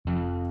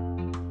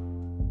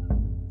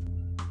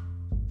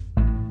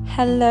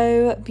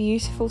Hello,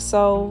 beautiful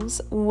souls.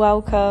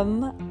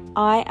 Welcome.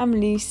 I am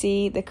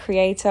Lucy, the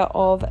creator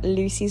of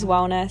Lucy's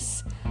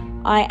Wellness.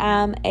 I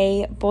am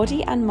a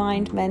body and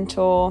mind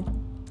mentor,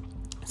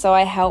 so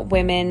I help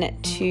women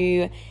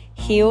to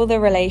heal the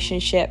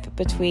relationship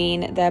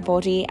between their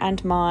body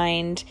and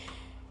mind,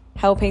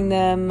 helping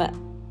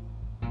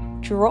them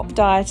drop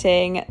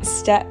dieting,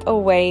 step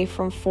away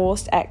from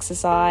forced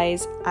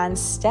exercise, and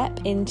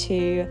step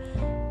into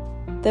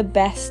the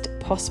best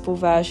possible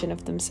version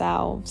of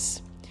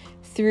themselves.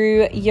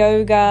 Through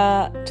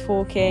yoga,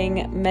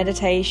 talking,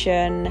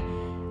 meditation,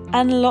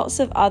 and lots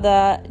of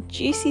other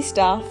juicy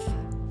stuff,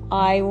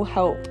 I will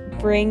help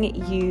bring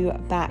you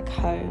back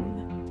home.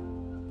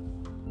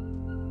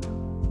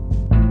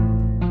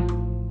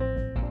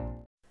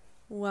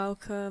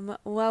 Welcome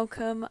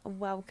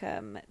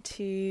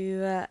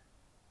to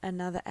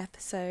another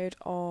episode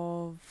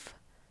of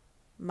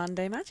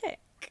Monday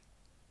Magic.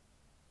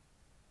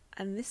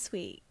 And this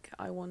week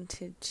I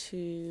wanted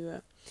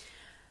to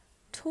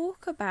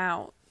talk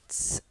about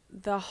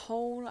the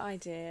whole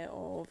idea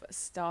of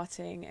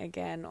starting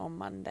again on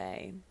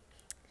Monday.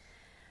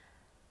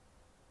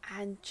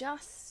 And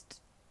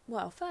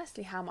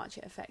firstly, how much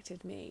it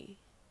affected me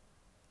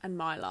and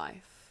my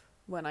life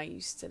when I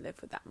used to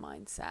live with that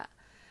mindset.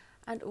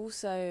 And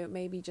also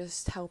maybe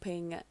just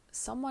helping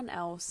someone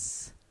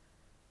else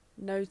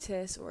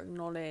notice or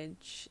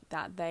acknowledge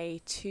that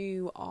they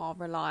too are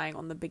relying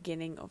on the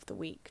beginning of the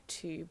week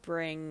to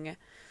bring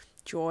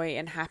joy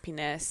and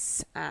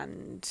happiness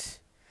and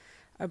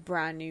a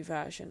brand new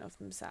version of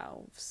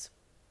themselves.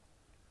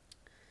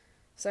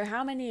 So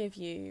how many of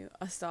you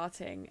are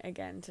starting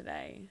again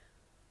today?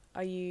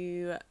 Are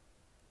you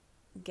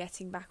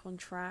getting back on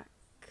track?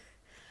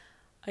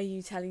 Are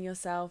you telling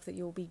yourself that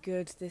you'll be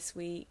good this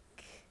week?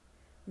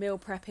 Meal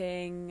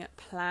prepping,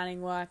 planning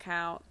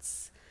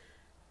workouts,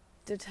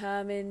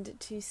 determined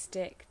to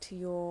stick to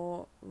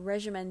your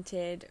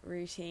regimented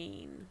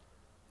routine.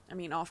 I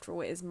mean, after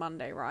all, it is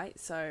Monday, right?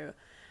 So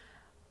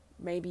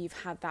maybe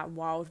you've had that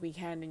wild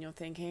weekend and you're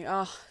thinking,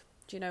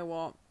 do you know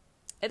what?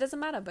 It doesn't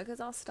matter because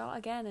I'll start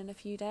again in a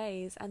few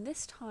days and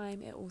this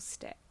time it will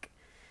stick.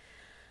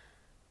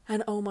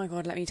 And oh my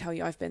God, let me tell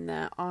you, I've been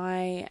there.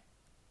 I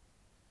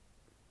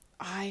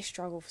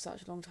struggled for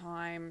such a long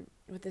time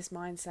with this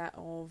mindset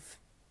of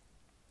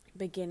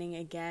beginning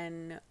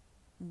again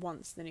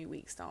once the new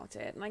week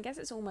started. And I guess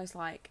it's almost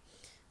like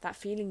that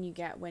feeling you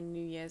get when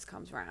New Year's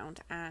comes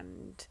around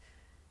and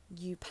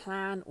you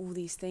plan all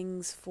these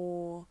things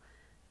for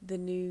the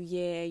new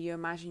year. You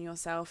imagine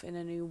yourself in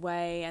a new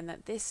way, and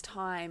that this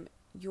time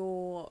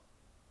your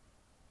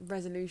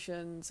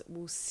resolutions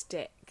will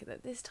stick,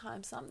 that this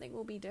time something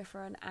will be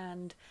different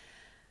and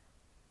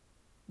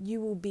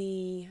you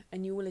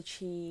will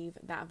achieve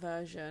that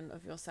version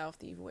of yourself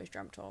that you've always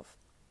dreamt of.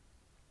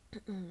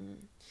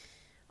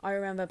 I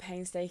remember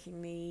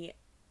painstakingly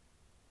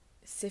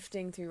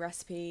sifting through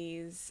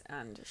recipes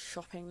and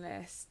shopping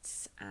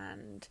lists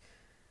and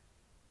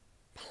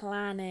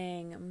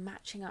planning,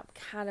 matching up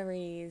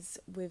calories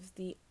with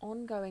the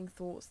ongoing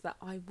thoughts that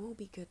I will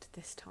be good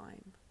this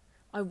time.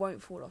 I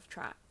won't fall off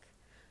track.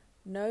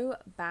 No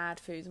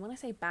bad foods. And when I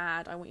say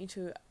bad, I want you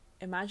to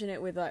imagine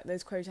it with like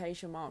those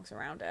quotation marks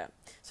around it.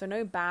 So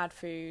no bad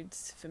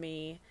foods for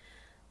me.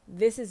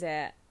 This is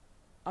it.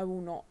 I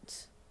will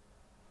not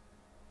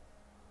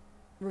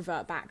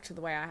revert back to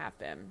the way I have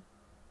been.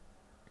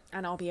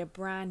 And I'll be a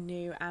brand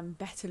new and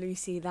better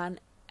Lucy than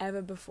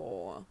ever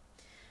before.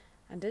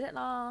 And did it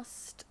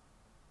last?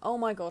 Oh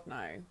my God,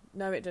 no.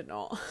 No, it did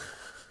not.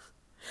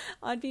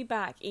 I'd be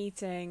back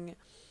eating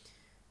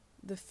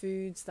the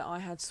foods that I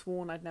had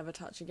sworn I'd never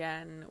touch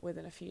again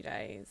within a few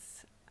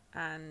days.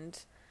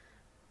 And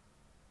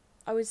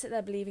I would sit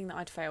there believing that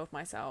I'd failed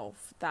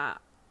myself,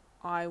 that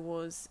I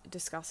was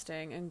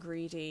disgusting and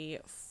greedy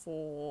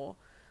for,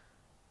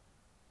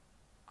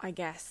 I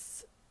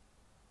guess,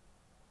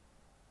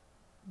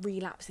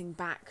 relapsing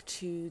back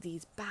to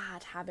these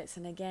bad habits,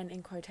 and again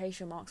in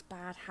quotation marks,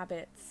 bad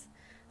habits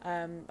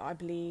I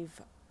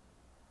believe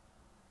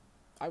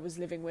I was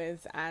living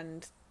with,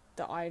 and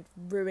that I'd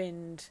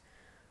ruined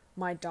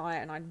my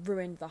diet and I'd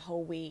ruined the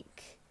whole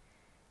week.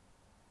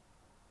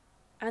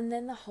 And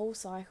then the whole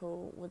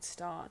cycle would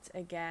start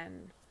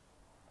again.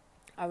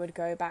 I would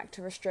go back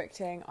to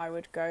restricting, I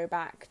would go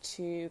back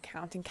to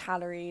counting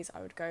calories,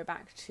 I would go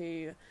back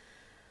to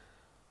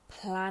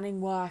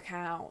planning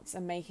workouts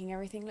and making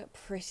everything look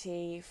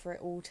pretty for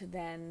it all to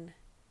then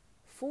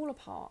fall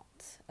apart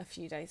a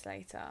few days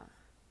later.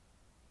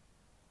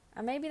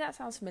 And maybe that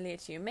sounds familiar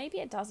to you. Maybe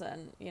it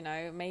doesn't,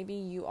 maybe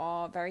you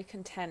are very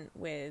content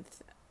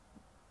with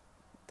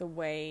the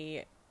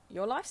way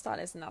your lifestyle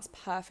is, and that's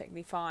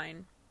perfectly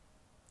fine.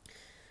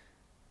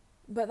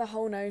 But the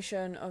whole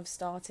notion of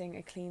starting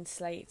a clean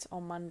slate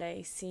on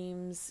Monday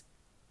seems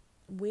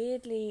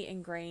weirdly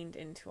ingrained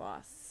into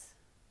us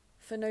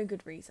for no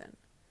good reason.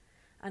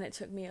 And it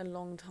took me a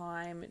long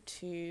time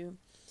to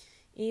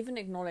even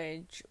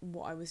acknowledge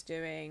what I was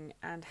doing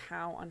and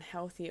how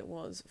unhealthy it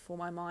was for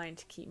my mind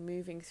to keep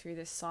moving through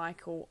this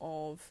cycle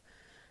of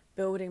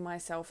building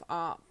myself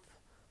up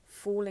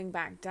falling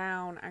back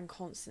down and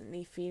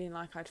constantly feeling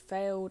like I'd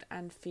failed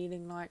and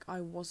feeling like I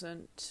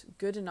wasn't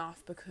good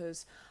enough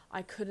because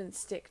I couldn't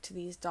stick to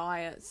these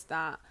diets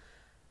that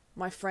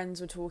my friends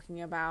were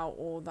talking about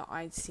or that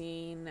I'd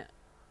seen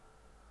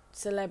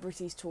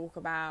celebrities talk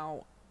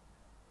about.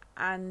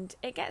 And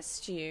it gets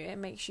to you. It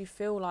makes you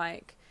feel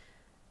like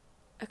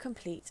a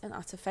complete and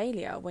utter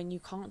failure when you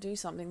can't do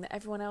something that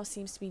everyone else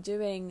seems to be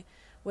doing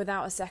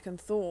without a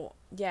second thought.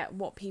 Yet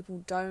what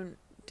people don't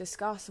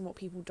discuss and what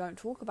people don't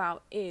talk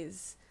about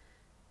is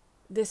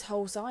this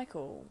whole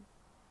cycle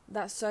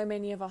that so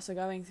many of us are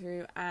going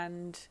through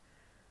and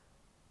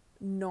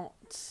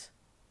not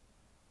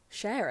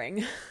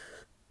sharing.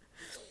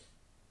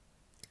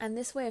 And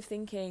this way of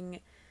thinking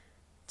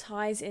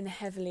ties in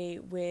heavily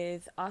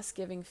with us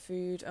giving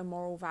food a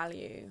moral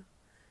value.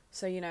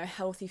 So, you know,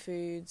 healthy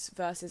foods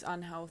versus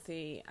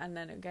unhealthy, and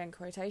then again,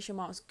 quotation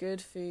marks,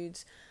 good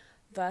foods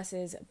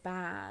versus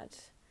bad.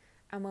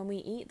 And when we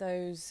eat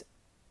those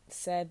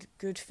said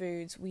good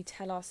foods, we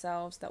tell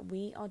ourselves that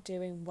we are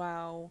doing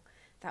well,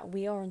 that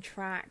we are on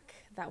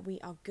track, that we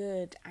are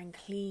good and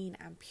clean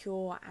and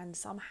pure, and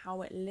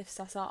somehow it lifts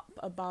us up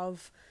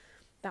above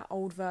that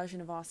old version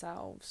of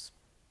ourselves.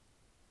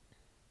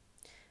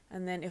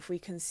 And then if we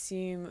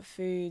consume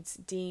foods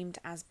deemed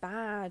as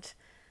bad,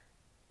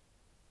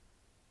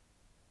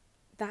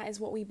 that is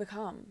what we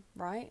become,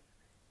 right?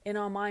 In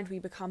our mind, we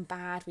become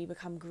bad, we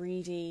become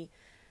greedy,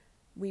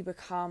 we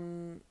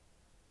become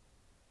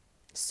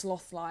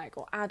sloth-like,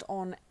 or add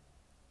on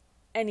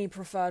any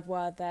preferred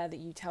word there that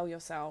you tell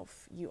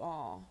yourself you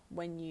are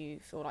when you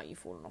feel like you've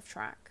fallen off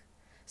track.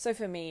 So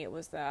for me, it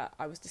was that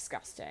I was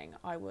disgusting,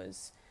 I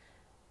was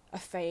a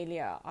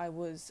failure, I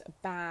was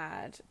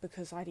bad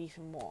because I'd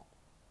eaten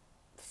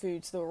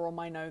foods that were on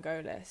my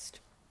no-go list.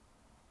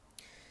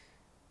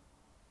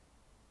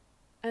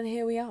 And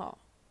here we are.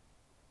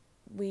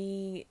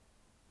 We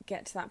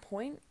get to that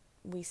point,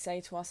 we say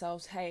to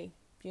ourselves, hey,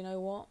 you know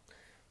what?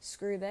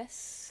 Screw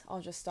this,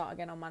 I'll just start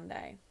again on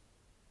Monday.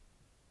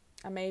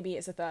 And maybe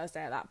it's a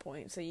Thursday at that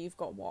point, so you've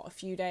got a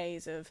few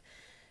days of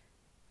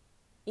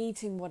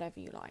eating whatever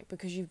you like,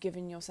 because you've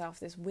given yourself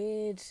this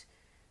weird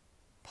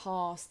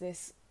pass,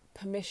 this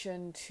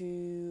permission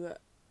to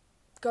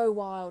go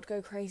wild,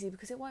 go crazy,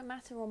 because it won't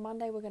matter. On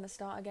Monday we're going to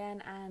start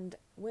again, and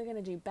we're going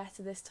to do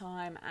better this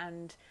time,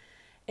 and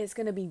it's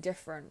going to be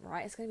different,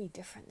 right? It's going to be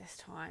different this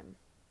time.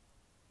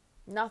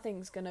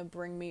 Nothing's going to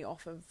bring me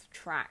off of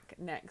track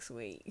next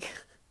week.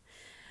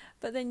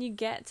 But then you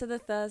get to the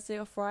Thursday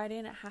or Friday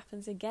and it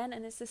happens again,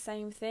 and it's the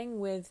same thing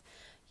with,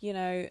 you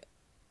know,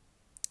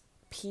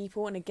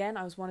 people. And again,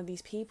 I was one of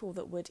these people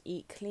that would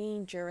eat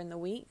clean during the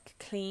week.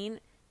 Clean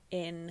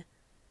in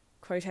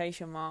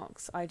quotation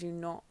marks. I do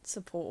not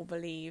support or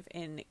believe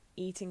in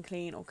eating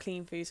clean or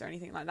clean foods or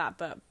anything like that.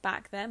 But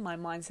back then, my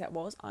mindset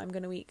was, I'm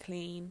going to eat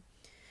clean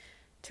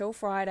till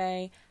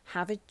Friday,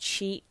 have a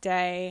cheat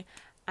day,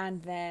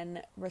 and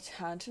then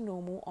return to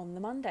normal on the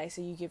Monday.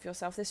 So you give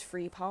yourself this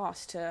free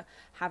pass to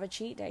have a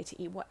cheat day,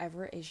 to eat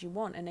whatever it is you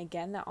want. And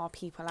again, there are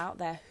people out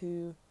there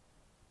who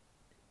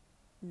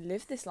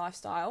live this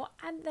lifestyle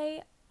and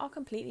they are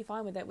completely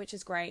fine with it, which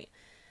is great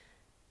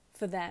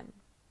for them.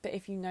 But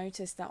if you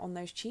notice that on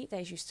those cheat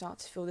days you start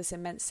to feel this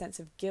immense sense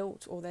of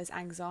guilt, or there's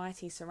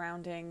anxiety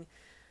surrounding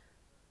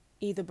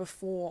either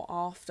before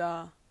or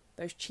after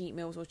those cheat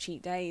meals or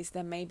cheat days,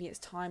 then maybe it's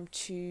time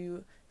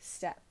to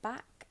step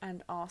back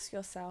and ask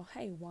yourself,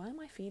 hey, why am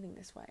I feeling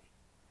this way?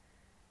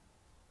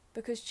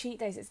 Because cheat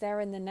days, it's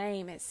there in the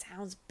name, it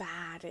sounds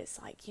bad,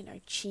 it's like, you know,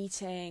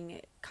 cheating,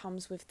 it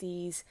comes with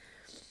these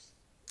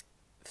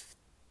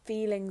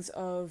feelings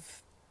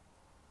of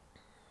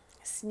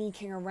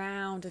sneaking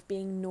around, of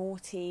being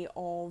naughty,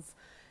 of,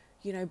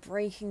 you know,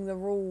 breaking the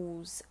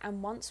rules.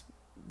 And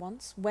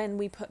when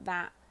we put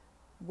that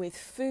with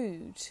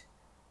food,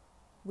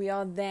 we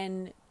are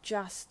then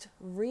just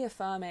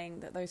reaffirming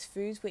that those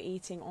foods we're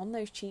eating on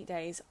those cheat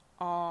days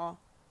are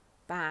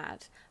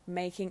bad,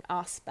 making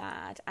us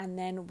bad. And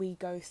then we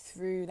go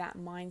through that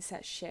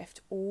mindset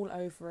shift all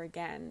over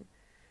again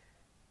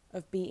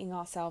of beating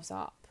ourselves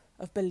up,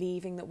 of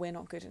believing that we're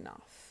not good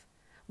enough.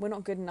 We're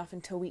not good enough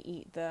until we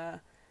eat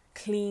the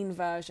clean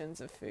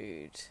versions of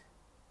food.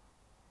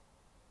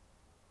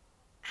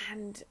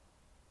 And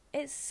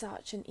it's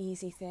such an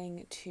easy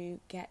thing to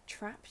get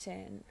trapped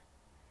in.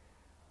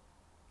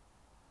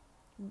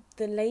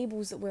 The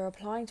labels that we're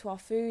applying to our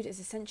food is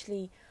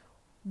essentially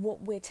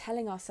what we're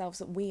telling ourselves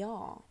that we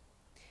are,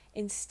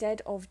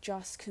 instead of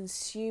just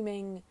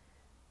consuming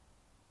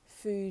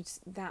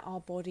foods that our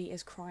body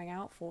is crying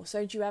out for.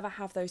 So do you ever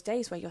have those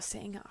days where you're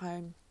sitting at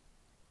home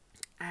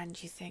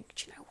and you think,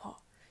 do you know what?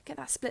 Get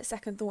that split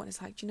second thought and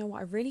it's like, do you know what?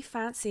 I really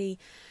fancy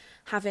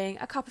having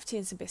a cup of tea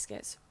and some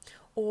biscuits.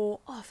 Or,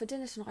 for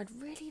dinner tonight,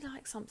 I'd really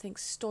like something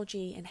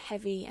stodgy and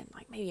heavy and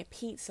like maybe a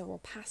pizza or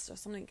pasta or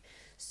something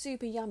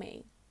super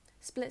yummy.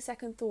 Split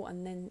second thought,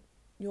 and then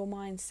your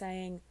mind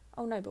saying,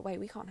 oh no, but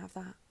wait, we can't have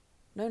that.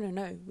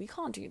 No, we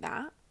can't do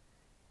that.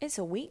 It's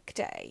a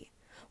weekday.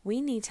 We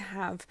need to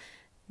have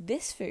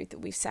this food that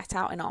we've set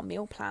out in our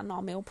meal plan,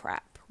 our meal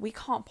prep. We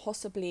can't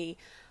possibly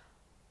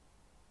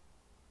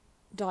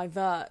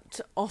divert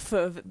off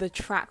of the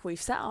track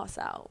we've set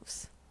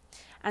ourselves.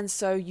 And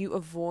so you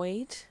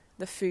avoid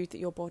the food that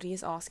your body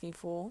is asking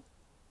for.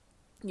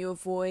 You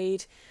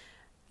avoid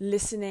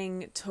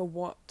listening to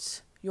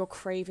what your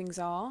cravings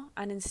are,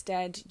 and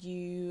instead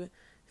you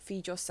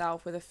feed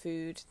yourself with a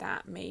food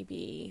that may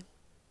be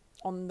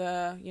on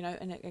the,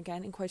 and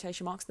again in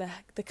quotation marks,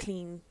 the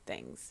clean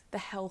things, the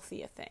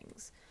healthier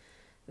things,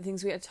 the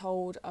things we are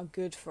told are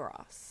good for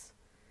us,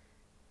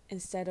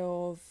 instead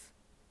of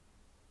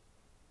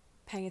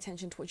paying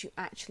attention to what you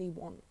actually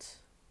want.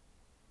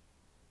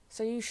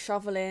 So you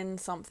shovel in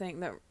something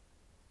that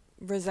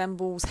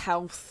resembles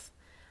health,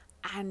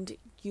 and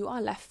you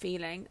are left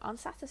feeling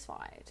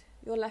unsatisfied.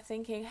 You're left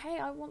thinking, hey,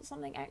 I want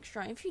something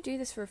extra. And if you do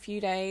this for a few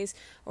days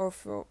or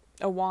for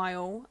a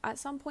while, at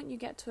some point you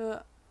get to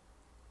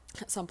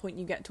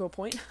a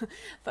point,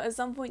 but at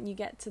some point you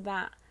get to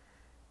that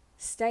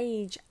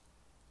stage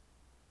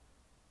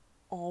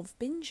of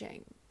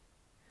binging.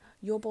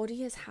 Your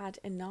body has had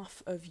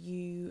enough of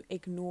you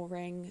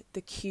ignoring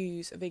the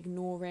cues, of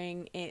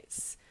ignoring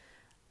its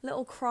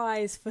little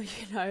cries for,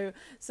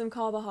 some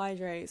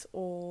carbohydrates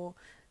or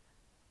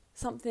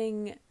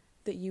something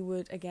that you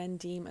would again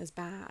deem as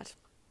bad.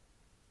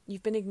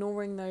 You've been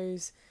ignoring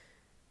those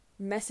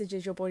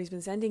messages your body's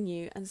been sending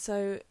you, and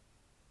so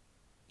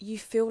you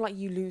feel like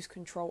you lose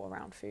control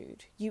around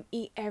food. You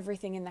eat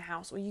everything in the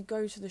house, or you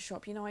go to the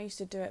shop. I used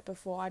to do it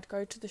before. I'd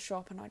go to the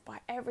shop and I'd buy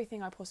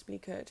everything I possibly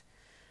could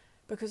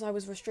because I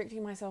was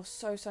restricting myself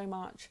so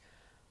much.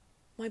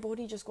 My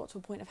body just got to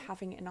a point of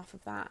having enough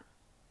of that.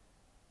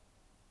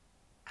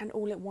 And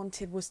all it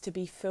wanted was to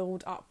be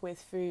filled up with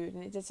food.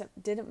 And it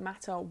didn't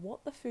matter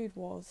what the food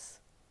was,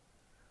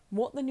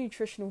 what the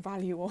nutritional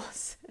value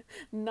was.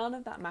 None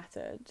of that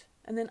mattered.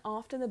 And then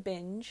after the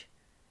binge,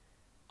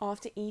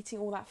 after eating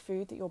all that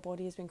food that your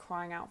body has been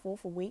crying out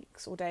for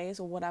weeks or days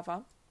or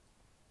whatever,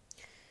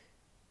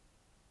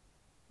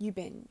 you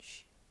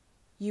binge.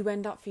 You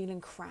end up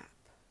feeling crap.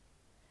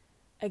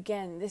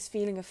 Again, this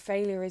feeling of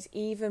failure is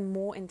even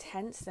more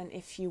intense than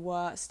if you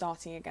were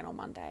starting again on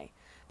Monday,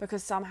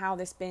 because somehow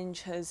this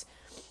binge has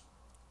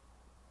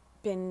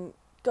been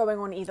going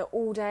on either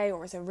all day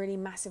or it's a really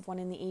massive one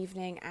in the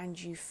evening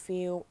and you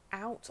feel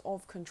out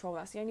of control.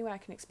 That's the only way I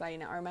can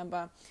explain it. I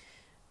remember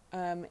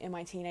in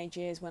my teenage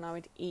years when I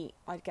would eat,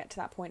 I'd get to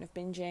that point of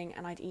binging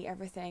and I'd eat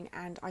everything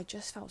and I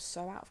just felt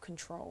so out of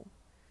control.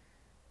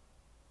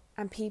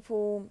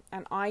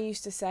 And I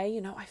used to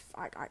say,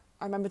 I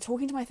remember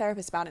talking to my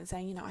therapist about it and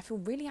saying, I feel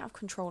really out of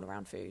control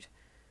around food.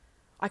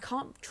 I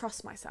can't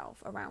trust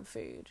myself around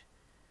food.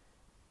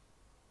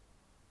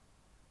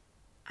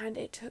 And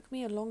it took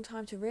me a long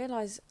time to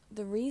realize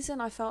the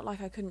reason I felt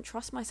like I couldn't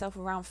trust myself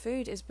around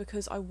food is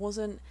because I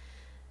wasn't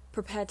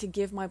prepared to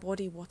give my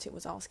body what it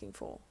was asking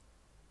for.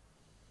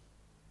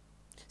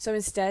 So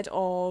instead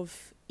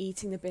of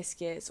eating the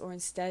biscuits or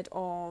instead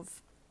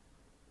of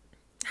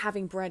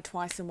having bread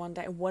twice in one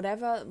day,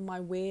 whatever my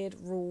weird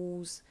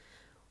rules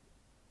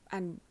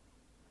and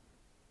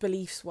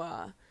beliefs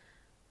were,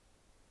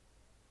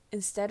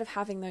 instead of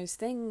having those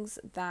things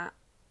that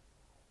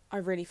I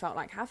really felt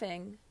like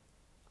having,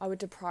 I would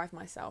deprive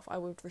myself, I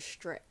would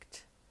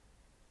restrict.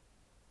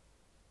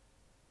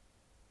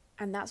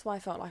 And that's why I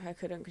felt like I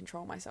couldn't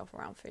control myself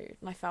around food.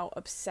 And I felt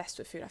obsessed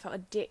with food. I felt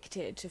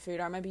addicted to food.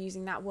 I remember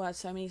using that word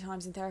so many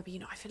times in therapy.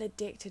 I feel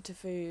addicted to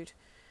food.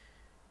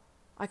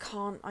 I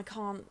can't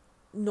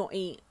not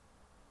eat.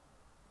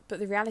 But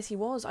the reality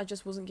was I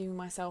just wasn't giving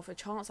myself a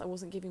chance. I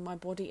wasn't giving my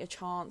body a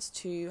chance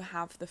to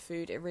have the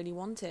food it really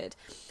wanted.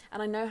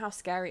 And I know how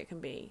scary it can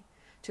be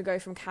to go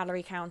from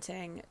calorie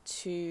counting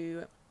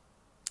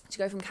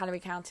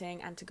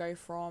and to go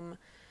from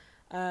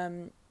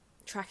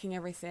tracking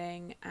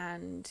everything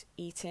and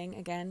eating,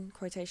 again,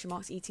 quotation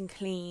marks, eating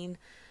clean,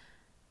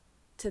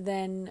 to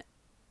then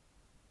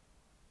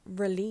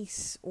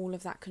release all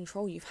of that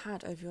control you've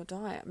had over your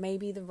diet.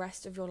 Maybe the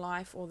rest of your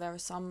life, or there are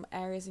some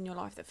areas in your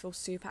life that feel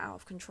super out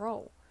of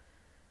control.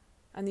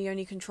 And the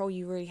only control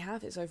you really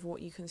have is over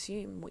what you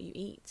consume, what you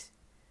eat.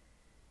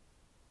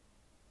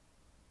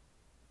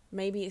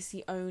 Maybe it's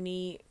the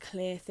only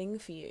clear thing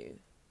for you.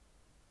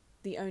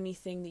 The only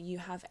thing that you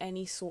have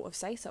any sort of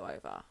say-so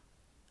over.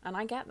 And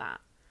I get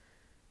that.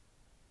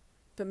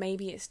 But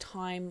maybe it's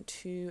time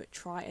to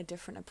try a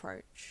different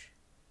approach.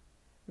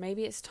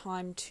 Maybe it's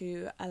time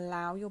to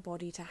allow your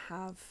body to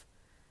have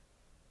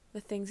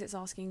the things it's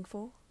asking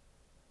for.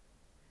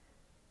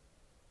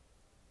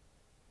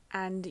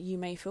 And you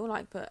may feel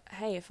like, but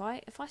hey, if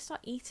I start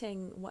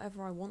eating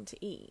whatever I want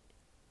to eat,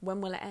 when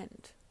will it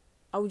end?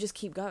 I will just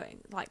keep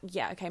going. Like,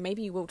 yeah, okay,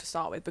 maybe you will to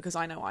start with, because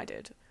I know I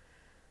did.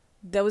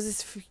 There was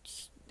this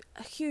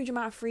a huge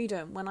amount of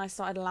freedom when I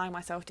started allowing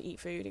myself to eat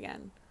food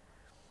again.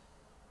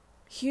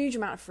 Huge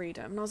amount of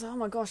freedom. And I was like, oh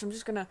my gosh, I'm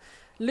just going to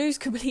lose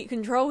complete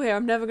control here.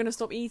 I'm never going to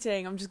stop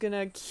eating. I'm just going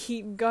to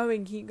keep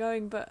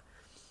going. But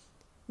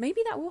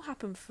maybe that will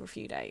happen for a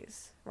few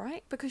days,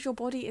 right? Because your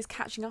body is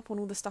catching up on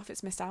all the stuff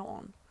it's missed out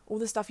on. All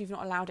the stuff you've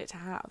not allowed it to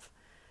have.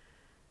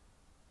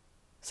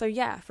 So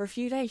yeah, for a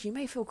few days, you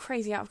may feel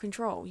crazy out of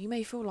control. You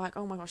may feel like,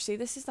 oh my gosh, see,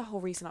 this is the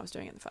whole reason I was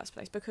doing it in the first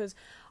place, because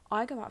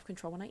I go out of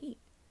control when I eat.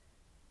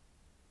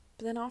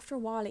 But then after a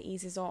while, it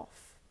eases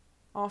off.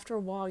 After a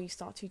while, you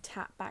start to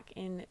tap back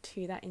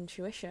into that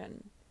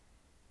intuition.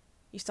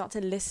 You start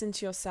to listen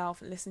to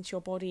yourself, listen to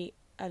your body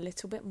a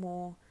little bit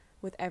more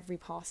with every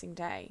passing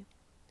day.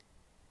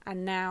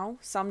 And now,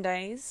 some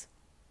days,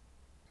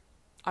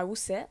 I will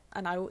sit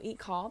and I will eat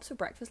carbs for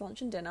breakfast,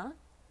 lunch and dinner.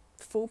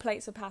 Full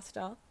plates of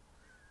pasta.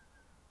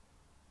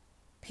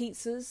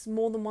 Pizzas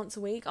more than once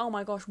a week. Oh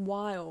my gosh,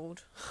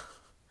 wild.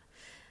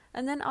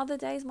 And then other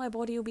days my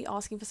body will be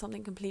asking for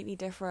something completely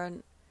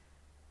different.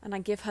 And I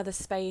give her the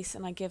space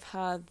and I give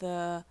her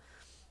the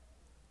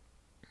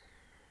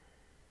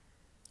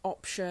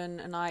option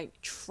and I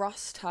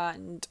trust her,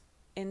 and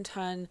in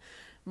turn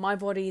my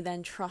body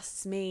then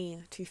trusts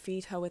me to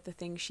feed her with the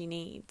things she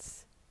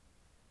needs.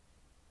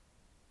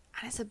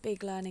 And it's a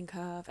big learning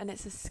curve, and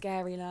it's a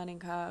scary learning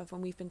curve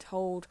when we've been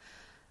told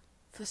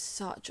for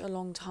such a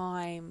long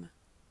time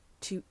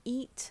to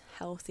eat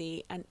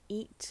healthy and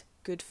eat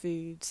good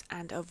foods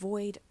and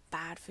avoid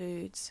bad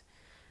foods.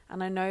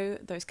 And I know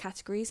those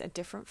categories are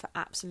different for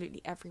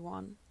absolutely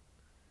everyone.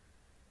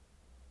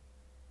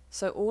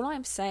 So all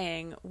I'm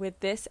saying with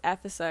this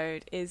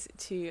episode is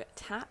to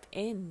tap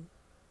in,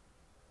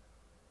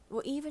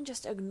 or even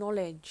just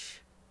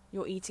acknowledge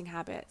your eating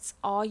habits.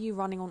 Are you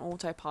running on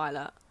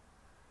autopilot?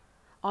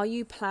 Are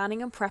you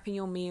planning and prepping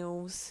your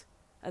meals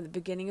at the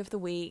beginning of the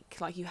week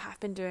like you have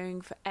been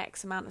doing for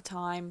X amount of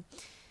time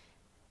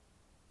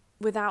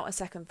without a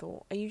second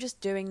thought? Are you just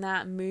doing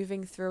that,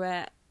 moving through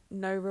it?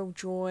 No real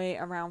joy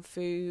around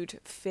food,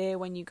 fear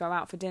when you go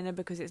out for dinner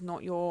because it's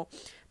not your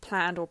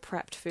planned or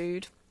prepped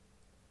food.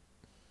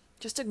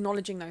 Just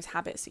acknowledging those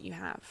habits that you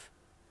have,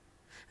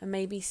 and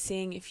maybe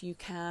seeing if you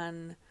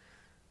can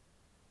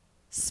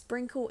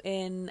sprinkle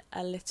in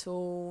a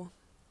little,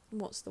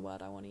 what's the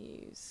word I want to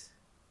use?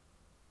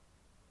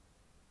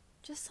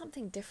 Just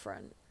something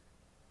different.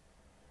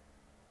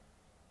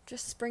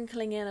 Just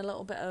sprinkling in a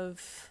little bit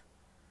of,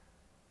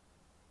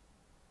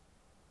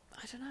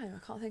 I don't know,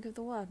 I can't think of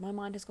the word. My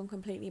mind has gone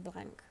completely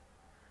blank.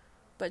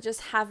 But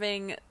just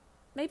having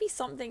maybe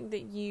something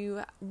that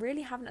you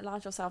really haven't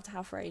allowed yourself to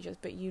have for ages,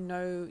 but you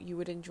know you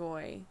would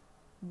enjoy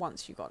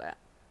once you got it.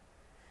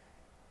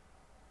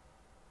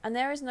 And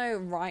there is no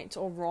right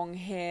or wrong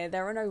here.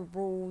 There are no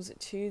rules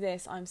to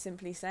this. I'm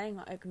simply saying,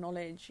 like,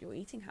 acknowledge your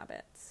eating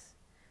habits.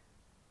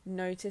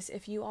 Notice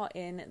if you are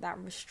in that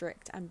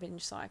restrict and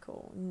binge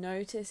cycle.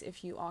 Notice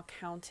if you are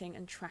counting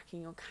and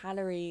tracking your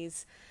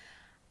calories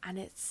and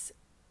it's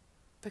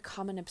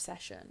become an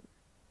obsession.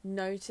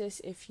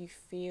 Notice if you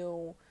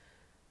feel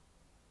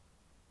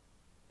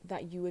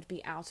that you would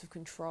be out of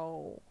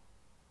control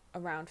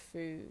around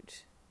food,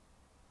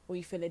 or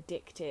you feel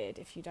addicted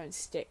if you don't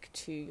stick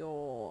to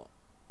your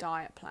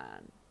diet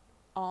plan.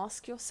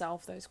 Ask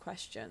yourself those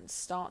questions.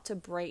 Start to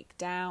break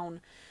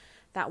down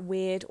that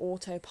weird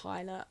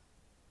autopilot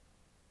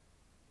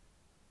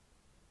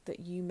that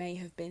you may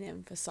have been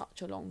in for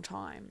such a long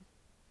time.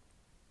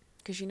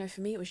 Because, you know, for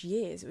me it was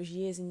years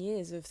and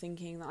years of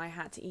thinking that I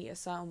had to eat a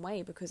certain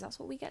way because that's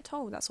what we get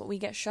told, that's what we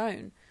get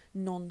shown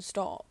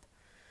non-stop.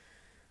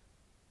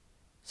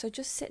 So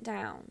just sit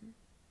down,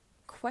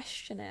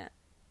 question it,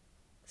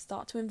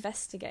 start to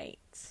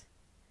investigate,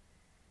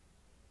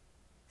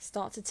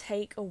 start to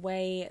take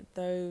away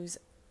those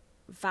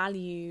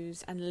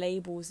values and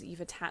labels that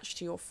you've attached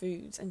to your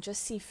foods and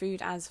just see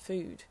food as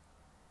food.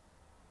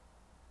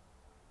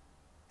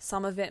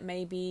 Some of it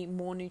may be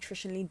more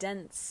nutritionally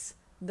dense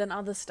than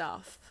other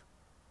stuff,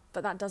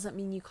 but that doesn't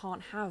mean you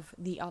can't have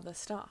the other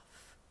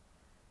stuff.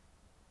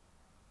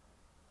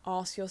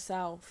 Ask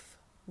yourself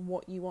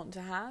what you want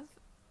to have.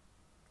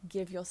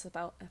 Give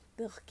yourself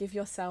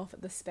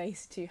the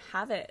space to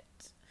have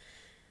it,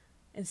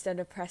 instead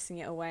of pressing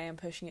it away and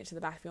pushing it to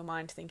the back of your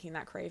mind thinking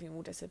that craving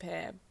will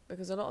disappear,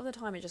 because a lot of the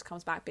time it just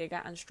comes back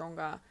bigger and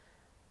stronger,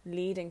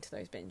 leading to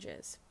those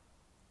binges.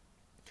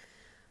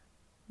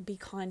 Be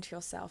kind to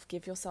yourself.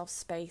 Give yourself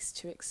space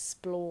to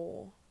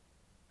explore,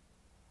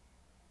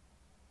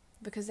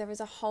 because there is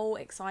a whole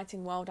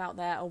exciting world out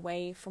there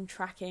away from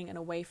tracking and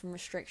away from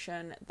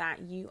restriction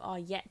that you are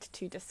yet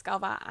to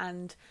discover.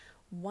 And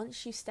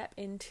once you step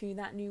into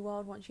that new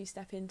world, once you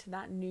step into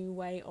that new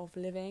way of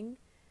living,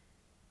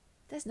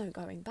 there's no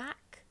going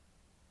back.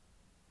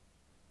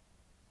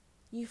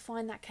 You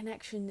find that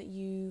connection that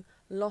you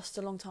lost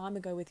a long time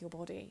ago with your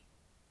body.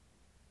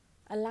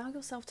 Allow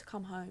yourself to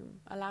come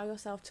home. Allow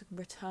yourself to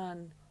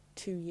return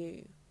to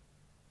you.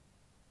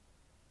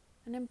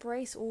 And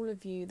embrace all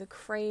of you, the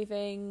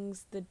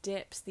cravings, the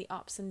dips, the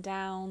ups and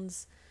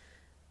downs,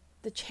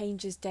 the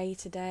changes day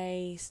to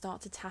day.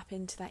 Start to tap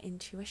into that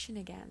intuition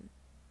again.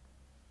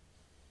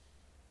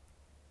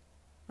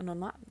 And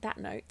on that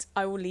note,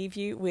 I will leave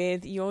you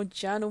with your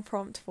journal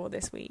prompt for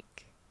this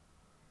week.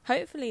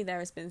 Hopefully there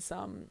has been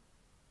some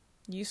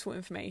useful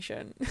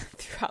information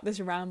throughout this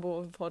ramble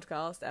of a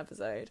podcast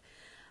episode.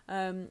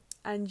 And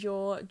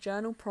your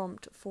journal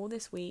prompt for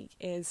this week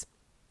is,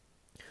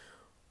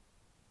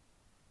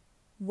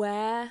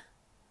 where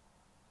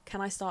can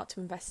I start to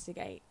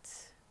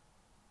investigate?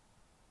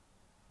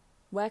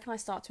 Where can I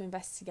start to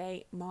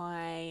investigate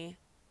my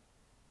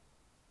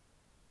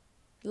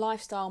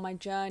lifestyle, my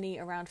journey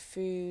around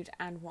food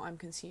and what I'm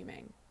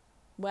consuming?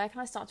 Where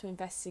can I start to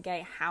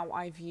investigate how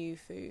I view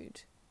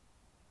food?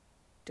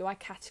 Do I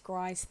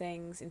categorize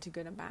things into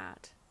good and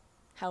bad,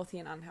 healthy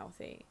and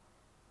unhealthy?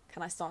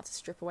 Can I start to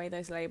strip away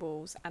those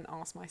labels and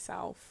ask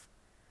myself,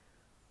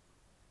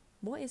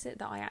 what is it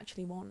that I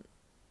actually want?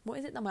 What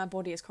is it that my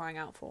body is crying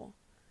out for?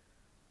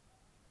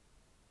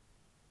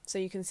 So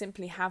you can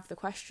simply have the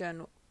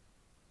question,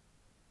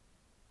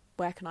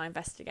 where can I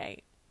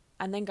investigate?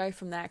 And then go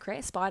from there. Create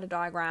a spider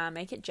diagram,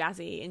 make it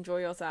jazzy, enjoy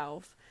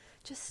yourself.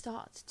 Just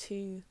start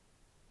to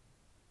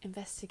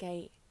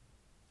investigate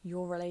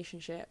your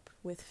relationship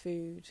with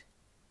food.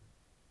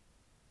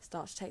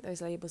 Start to take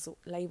those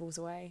labels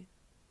away.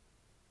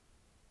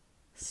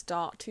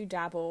 Start to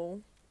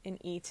dabble in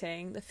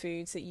eating the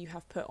foods that you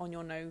have put on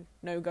your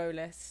no-go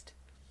list.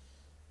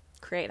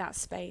 Create that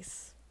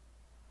space.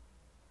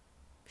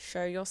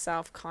 Show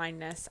yourself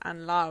kindness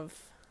and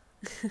love.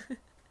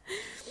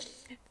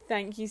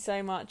 Thank you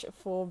so much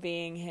for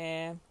being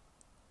here.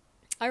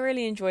 I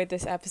really enjoyed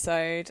this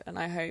episode and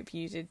I hope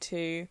you did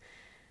too.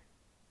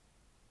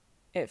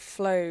 It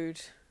flowed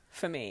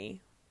for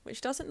me,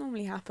 which doesn't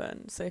normally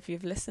happen. So if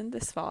you've listened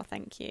this far,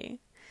 thank you.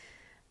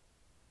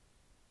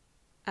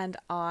 And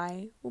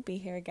I will be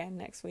here again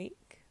next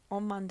week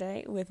on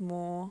Monday with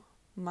more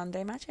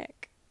Monday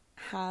Magic.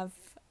 Have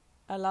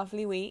a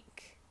lovely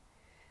week.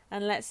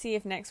 And let's see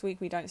if next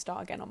week we don't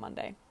start again on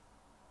Monday.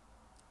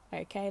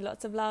 Okay,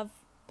 lots of love.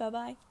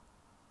 Bye-bye.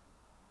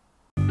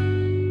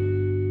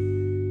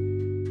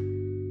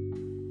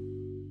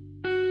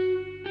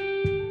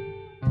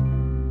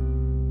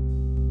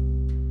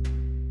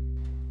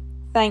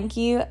 Thank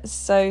you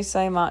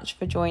so much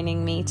for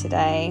joining me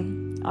today.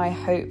 I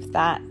hope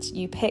that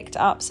you picked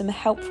up some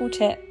helpful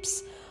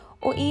tips,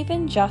 or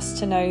even just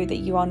to know that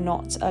you are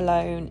not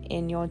alone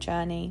in your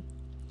journey.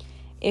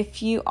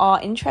 If you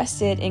are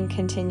interested in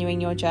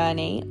continuing your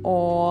journey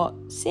or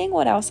seeing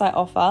what else I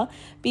offer,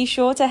 be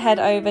sure to head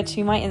over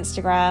to my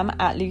Instagram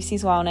at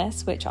Lucy's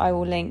Wellness, which I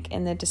will link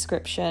in the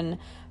description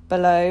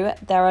below.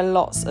 There are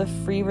lots of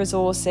free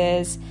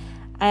resources,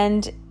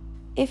 and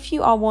if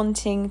you are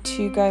wanting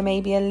to go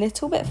maybe a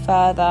little bit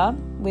further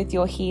with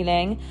your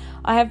healing,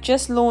 I have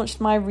just launched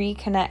my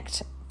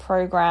Reconnect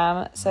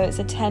program. So it's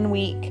a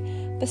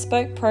 10-week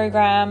bespoke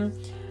program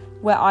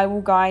where I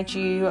will guide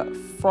you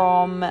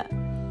from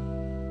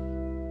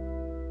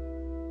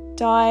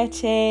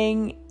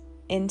dieting,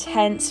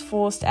 intense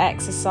forced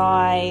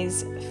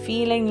exercise,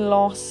 feeling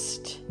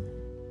lost,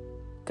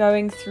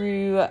 going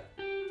through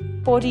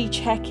body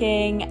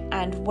checking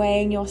and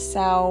weighing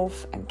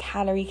yourself and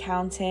calorie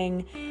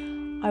counting.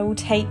 I will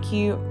take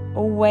you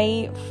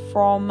away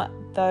from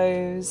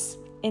those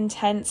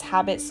intense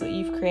habits that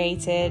you've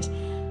created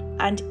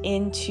and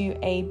into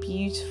a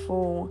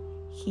beautiful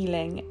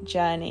healing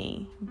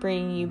journey,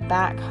 bringing you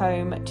back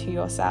home to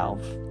yourself.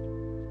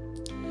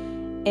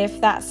 If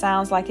that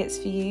sounds like it's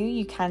for you,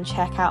 you can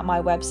check out my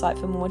website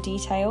for more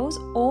details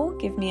or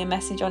give me a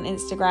message on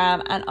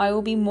Instagram and I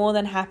will be more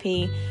than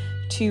happy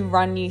to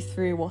run you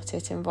through what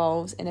it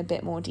involves in a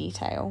bit more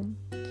detail.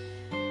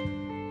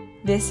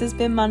 This has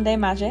been Monday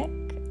Magic.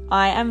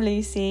 I am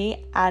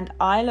Lucy and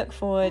I look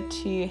forward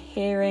to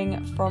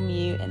hearing from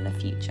you in the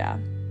future.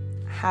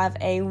 Have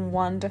a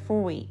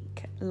wonderful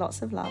week.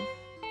 Lots of love.